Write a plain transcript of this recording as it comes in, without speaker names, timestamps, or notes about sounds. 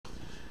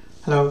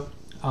Hello.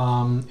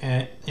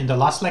 In the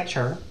last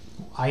lecture,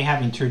 I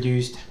have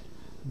introduced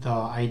the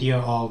idea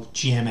of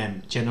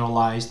GMM,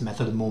 Generalized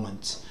Method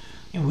Moments.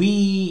 And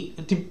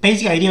the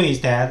basic idea is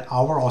that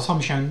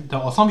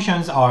the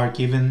assumptions are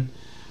given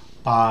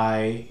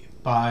by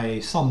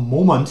some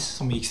moments,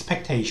 some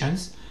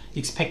expectations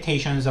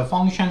of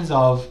functions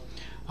of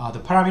the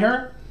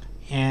parameter,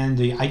 and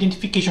the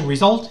identification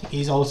result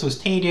is also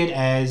stated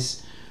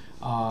as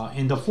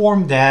in the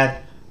form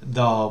that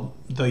the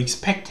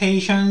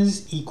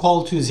expectations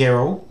equal to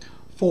 0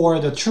 for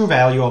the true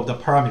value of the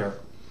parameter.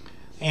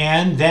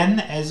 And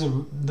then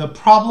the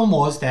problem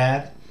was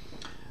that,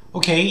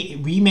 okay,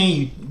 we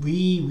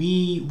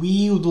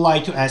would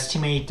like to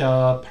estimate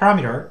the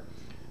parameter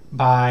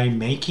by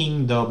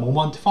making the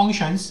moment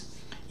functions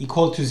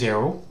equal to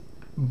 0,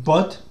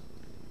 but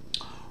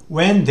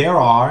when there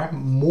are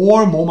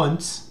more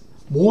moments,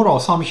 more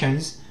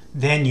assumptions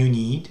than you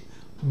need,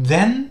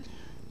 then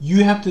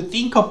you have to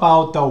think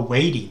about the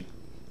weighting.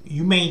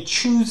 You may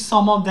choose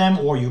some of them,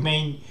 or you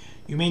may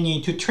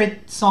need to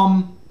treat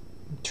some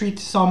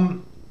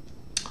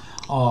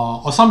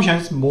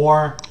assumptions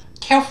more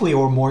carefully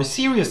or more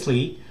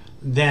seriously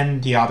than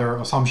the other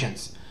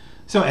assumptions.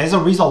 So as a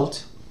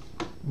result,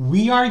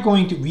 we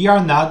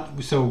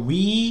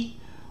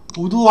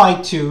would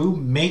like to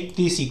make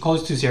this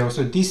equals to 0.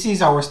 So this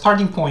is our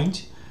starting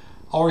point.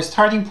 Our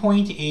starting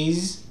point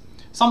is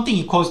something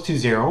equals to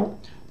 0,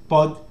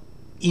 but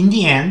in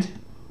the end,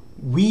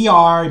 we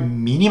are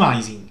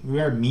minimizing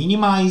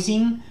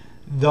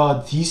the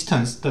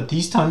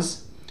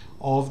distance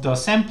of the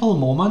sample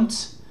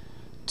moment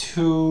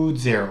to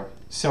 0,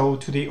 so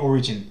to the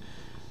origin.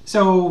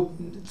 So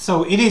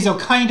it is a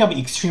kind of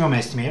extremum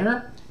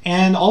estimator,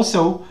 and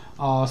also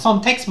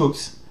some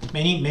textbooks,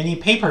 many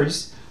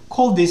papers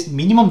call this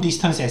minimum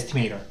distance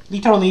estimator.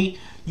 Literally,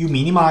 you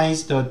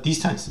minimize the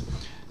distance.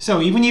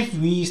 So even if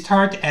we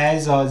start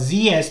as a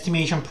z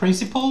estimation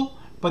principle,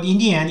 but in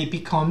the end it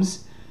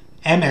becomes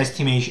m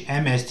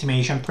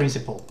estimation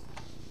principle.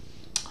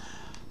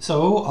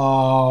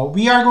 So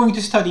we are going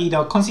to study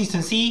the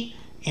consistency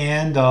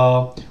and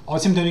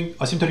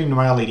asymptotic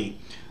normality.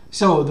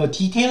 So the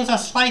details are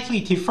slightly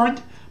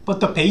different, but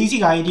the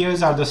basic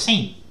ideas are the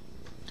same.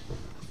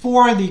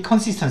 For the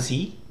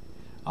consistency,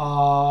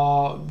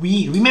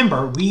 we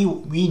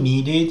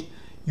needed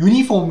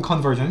uniform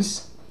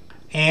convergence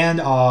and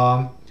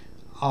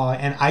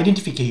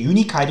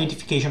unique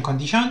identification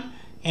condition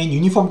and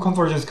uniform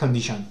convergence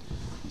condition.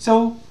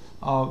 So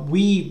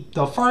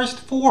the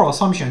first four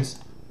assumptions,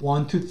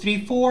 1, 2,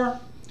 3, 4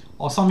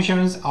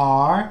 assumptions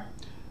are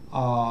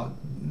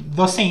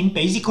the same.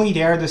 Basically,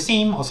 they are the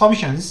same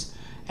assumptions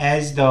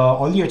as the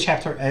earlier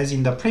chapter, as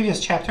in the previous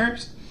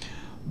chapters,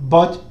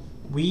 but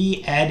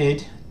we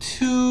added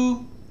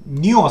two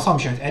new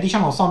assumptions,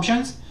 additional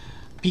assumptions,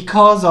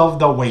 because of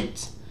the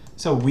weight.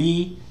 So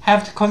we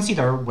have to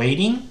consider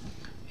weighting,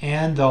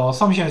 and the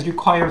assumptions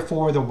required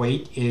for the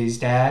weight is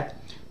that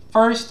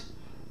first,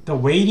 the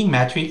weighting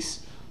matrix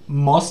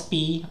must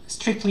be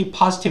strictly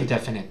positive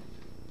definite.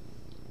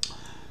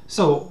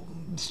 So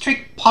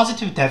strict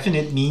positive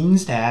definite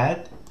means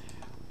that,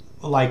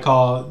 like,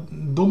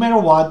 no matter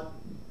what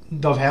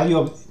the value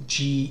of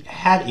g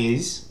hat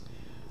is,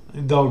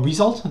 the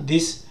result,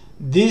 this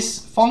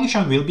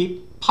function will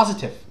be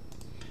positive.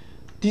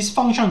 This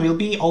function will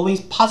be always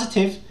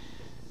positive,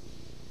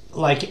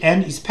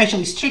 and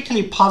especially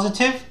strictly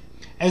positive,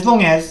 as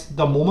long as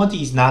the moment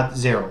is not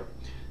 0.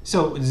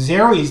 So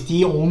 0 is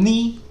the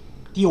only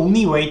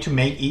way to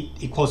make it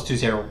equals to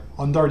 0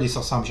 under this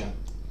assumption.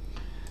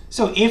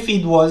 So if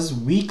it was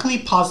weakly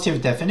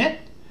positive definite,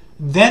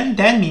 then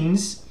that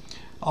means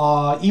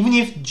even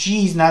if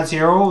g is not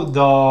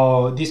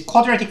 0, this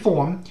quadratic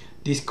form,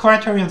 this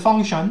criterion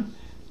function,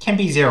 can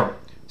be 0.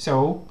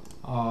 So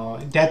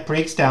that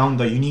breaks down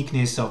the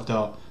uniqueness of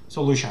the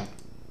solution,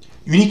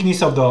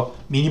 uniqueness of the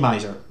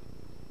minimizer.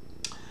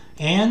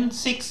 And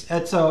 6,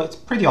 it's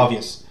pretty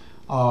obvious.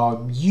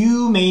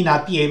 You may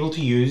not be able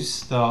to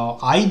use the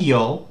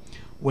ideal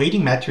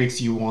weighting matrix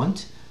you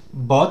want,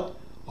 but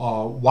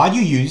what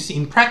you use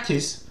in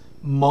practice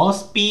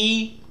must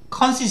be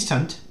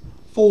consistent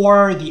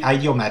for the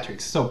ideal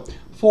matrix. So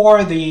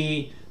for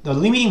the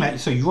limiting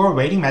matrix, so your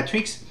weighting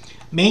matrix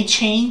may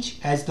change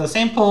as the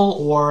sample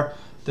or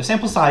the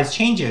sample size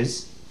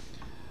changes,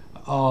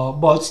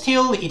 but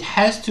still it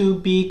has to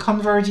be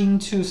converging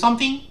to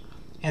something,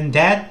 and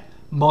that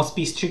must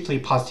be strictly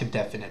positive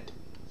definite,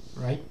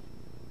 right?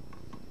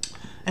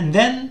 And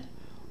then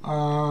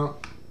the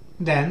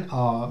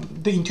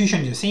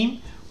intuition is the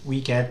same.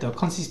 We get the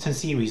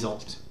consistency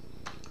result.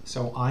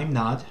 So I'm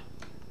not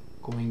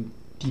going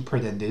deeper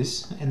than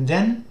this. And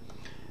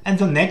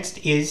the next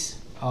is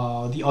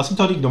the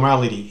asymptotic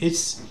normality.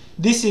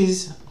 This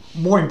is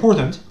more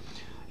important,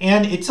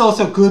 and it's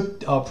also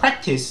good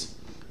practice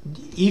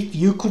if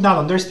you could not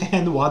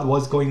understand what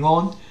was going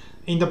on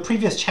in the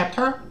previous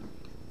chapter.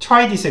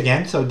 Try this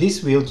again. So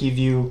this will give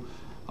you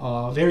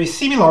very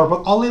similar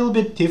but a little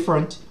bit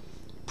different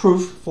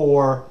proof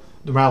for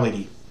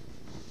normality.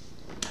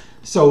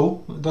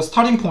 So the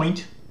starting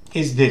point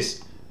is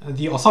this.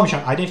 the assumption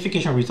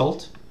identification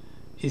result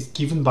is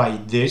given by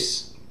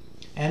this,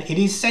 and it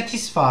is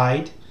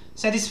satisfied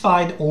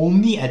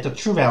only at the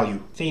true value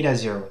theta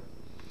 0.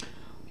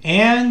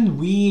 And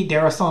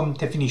there are some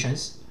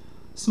definitions: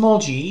 small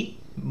g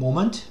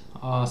moment,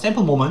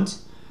 sample moment,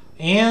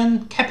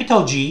 and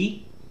capital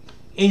G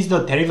is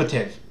the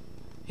derivative.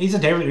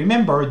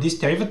 Remember, this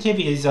derivative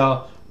is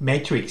a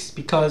matrix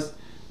because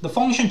the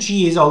function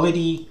g is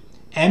already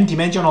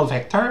m-dimensional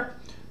vector.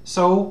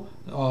 So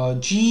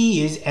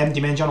g is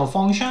m-dimensional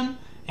function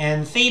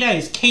and theta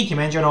is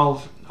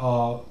k-dimensional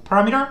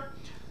parameter.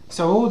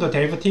 So the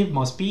derivative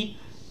must be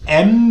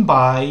m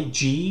by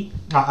k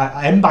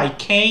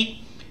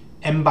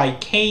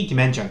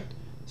dimension.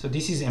 So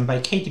this is m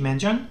by k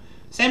dimension,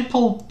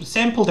 sample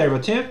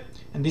derivative,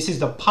 and this is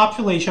the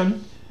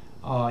population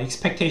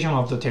expectation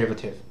of the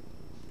derivative,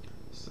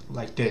 so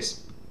like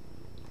this.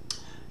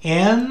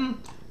 And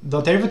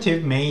the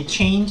derivative may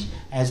change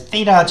as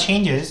theta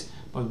changes,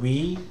 but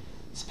we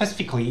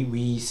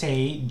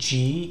say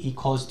g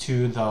equals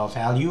to the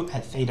value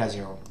at theta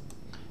 0.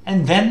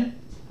 And then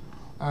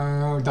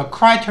the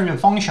criterion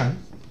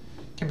function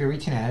can be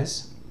written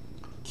as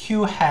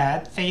q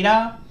hat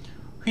theta,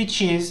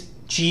 which is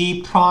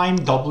g prime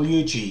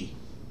wg,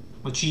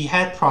 or g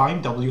hat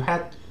prime w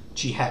hat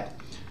g hat.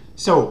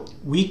 So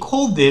we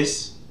call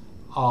this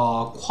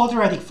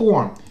quadratic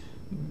form.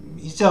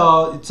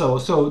 So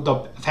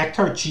the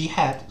vector g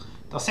hat,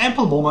 the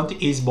sample moment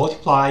is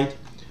multiplied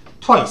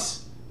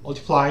twice,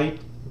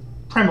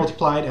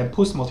 pre-multiplied and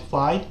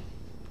post-multiplied.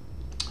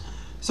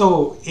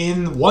 So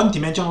in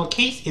one-dimensional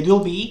case, it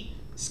will be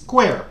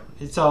square.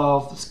 It's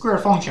a square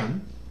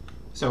function.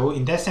 So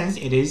in that sense,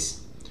 it is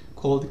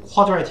called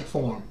quadratic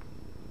form.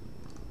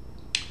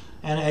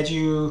 And as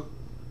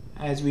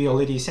we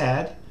already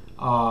said,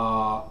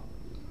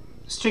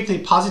 strictly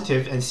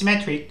positive and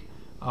symmetric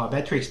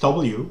matrix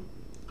W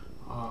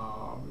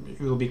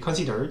will be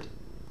considered,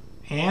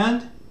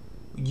 and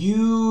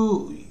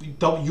your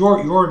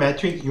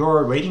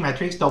weighting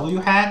matrix W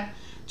hat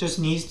just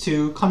needs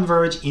to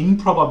converge in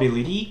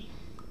probability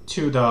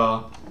to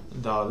the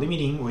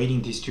limiting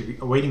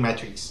weighting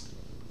matrix.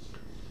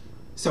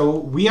 So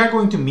we are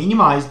going to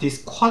minimize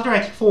this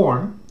quadratic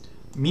form.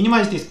 Then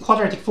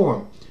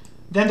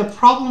the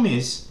problem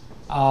is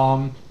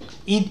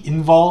it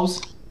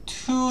involves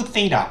 2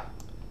 theta.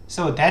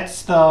 So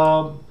that's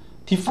the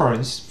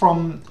difference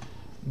from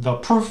the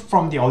proof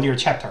from the earlier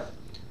chapter.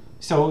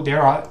 So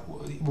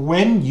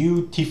when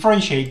you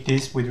differentiate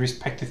this with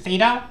respect to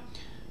theta,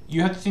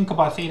 you have to think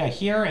about theta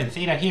here and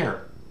theta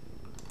here.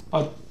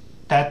 But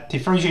that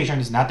differentiation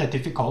is not that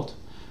difficult.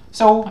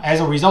 So as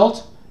a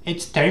result,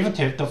 its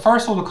derivative, the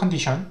first order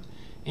condition,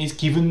 is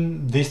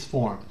given this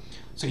form.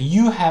 So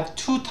you have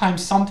 2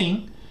 times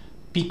something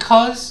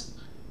because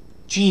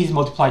g is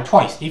multiplied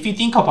twice. If you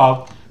think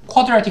about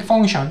quadratic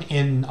function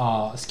in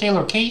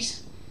scalar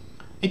case,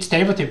 its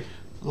derivative,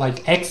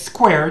 like x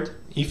squared,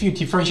 if you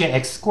differentiate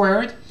x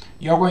squared,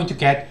 you're going to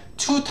get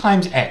 2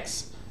 times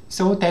x.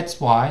 So that's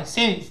why,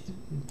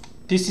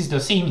 this is the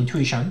same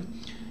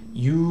intuition.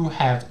 You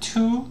have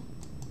 2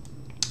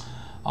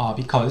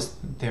 because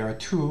there are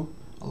 2,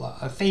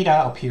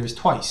 theta appears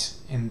twice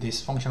in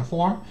this function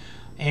form,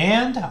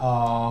 and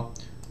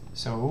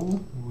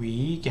so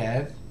we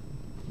get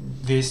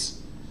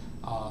this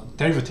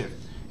derivative.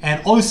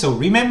 And also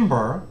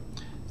remember,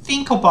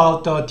 think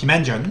about the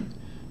dimension.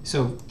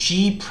 So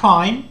g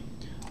prime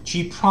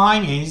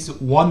is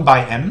 1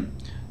 by m,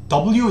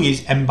 w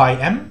is m by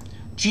m,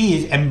 g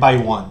is m by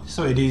 1.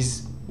 So it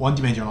is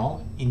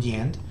one-dimensional in the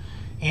end.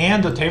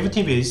 And the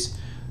derivative is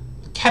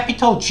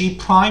capital G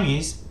prime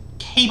is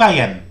k by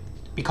m,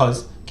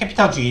 because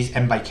capital G is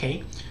m by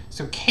k.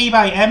 So k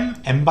by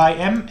m, m by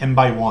m, m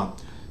by 1.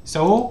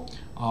 So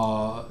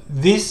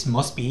this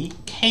must be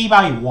k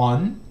by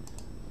 1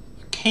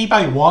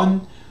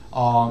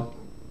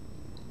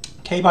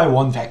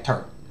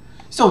 vector.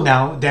 So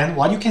now then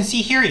what you can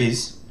see here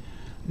is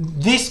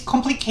this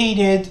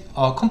complicated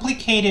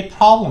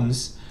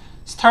problems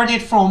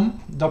started from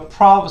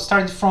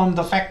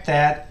the fact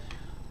that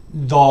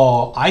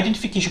the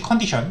identification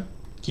condition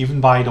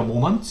given by the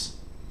moments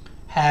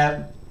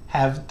have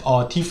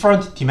a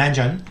different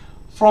dimension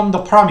from the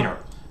parameter.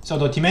 So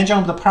the dimension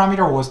of the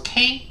parameter was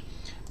k,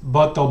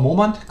 but the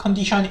moment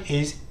condition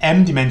is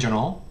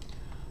m-dimensional.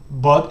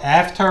 But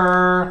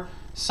after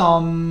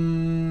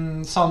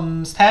some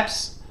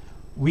steps,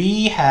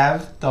 we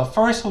have the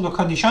first order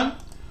condition,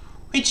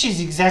 which is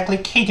exactly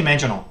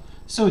k-dimensional.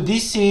 So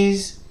this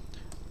is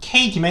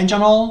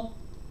k-dimensional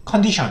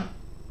condition.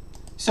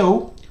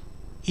 So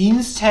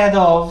instead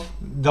of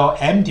the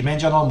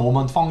m-dimensional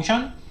moment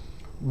function,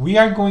 we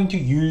are going to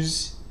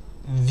use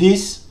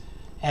this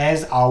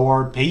as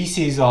our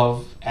basis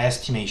of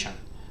estimation.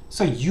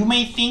 So you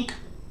may think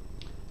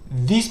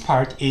this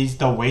part is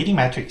the weighting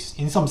matrix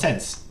in some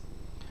sense.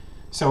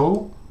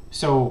 So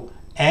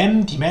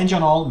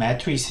m-dimensional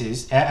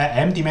matrices,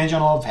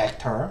 m-dimensional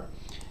vector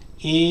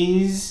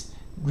is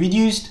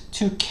reduced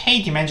to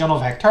k-dimensional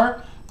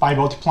vector by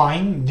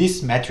multiplying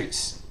this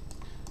matrix.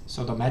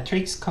 So the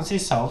matrix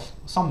consists of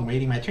some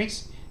weighting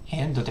matrix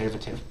and the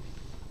derivative.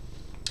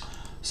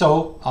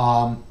 So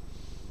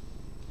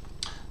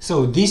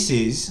so this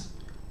is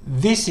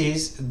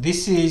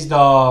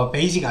the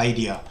basic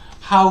idea.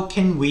 How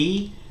can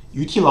we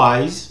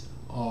utilize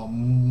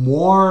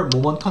more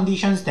moment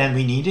conditions than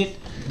we needed?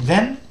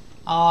 Then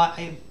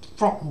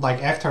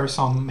after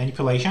some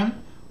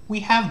manipulation,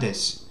 we have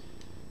this.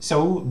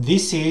 So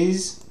this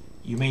is,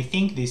 you may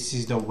think this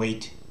is the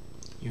weight.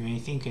 You may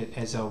think it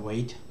as a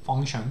weight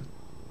function,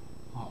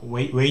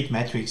 weight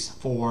matrix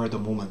for the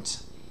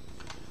moments.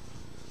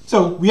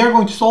 So we are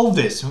going to solve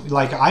this.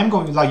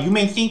 You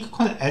may think,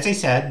 as I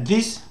said,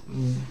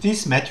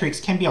 this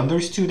matrix can be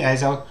understood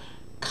as a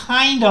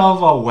kind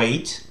of a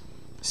weight.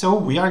 So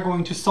we are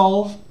going to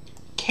solve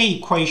k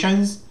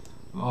equations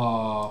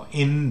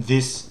in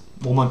this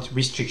moment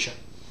restriction.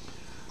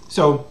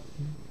 So,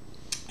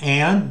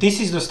 and this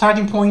is the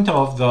starting point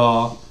of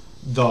the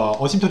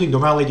asymptotic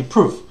normality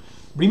proof.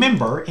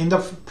 Remember, in the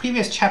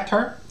previous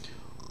chapter,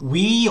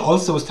 we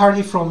also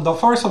started from the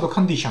first order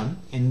condition,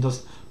 in the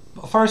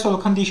first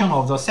order condition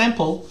of the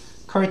sample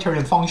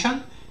criterion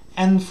function,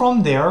 and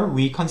from there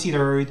we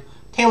considered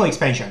Taylor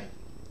expansion,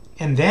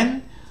 and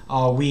then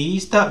we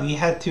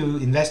had to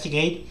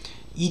investigate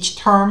each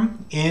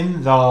term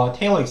in the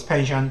Taylor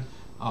expansion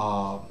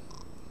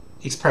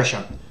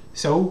expression.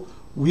 So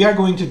we are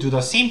going to do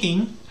the same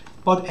thing,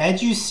 but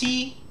as you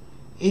see,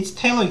 its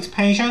Taylor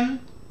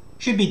expansion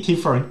should be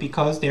different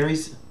because there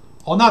is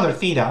another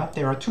theta.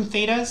 There are two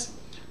thetas.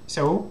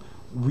 So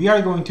we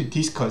are going to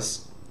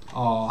discuss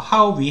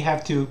how we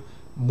have to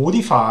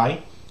modify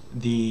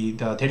the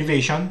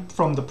derivation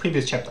from the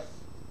previous chapter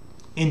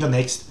in the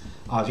next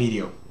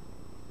video.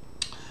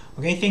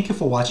 Okay, thank you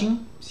for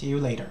watching. See you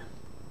later.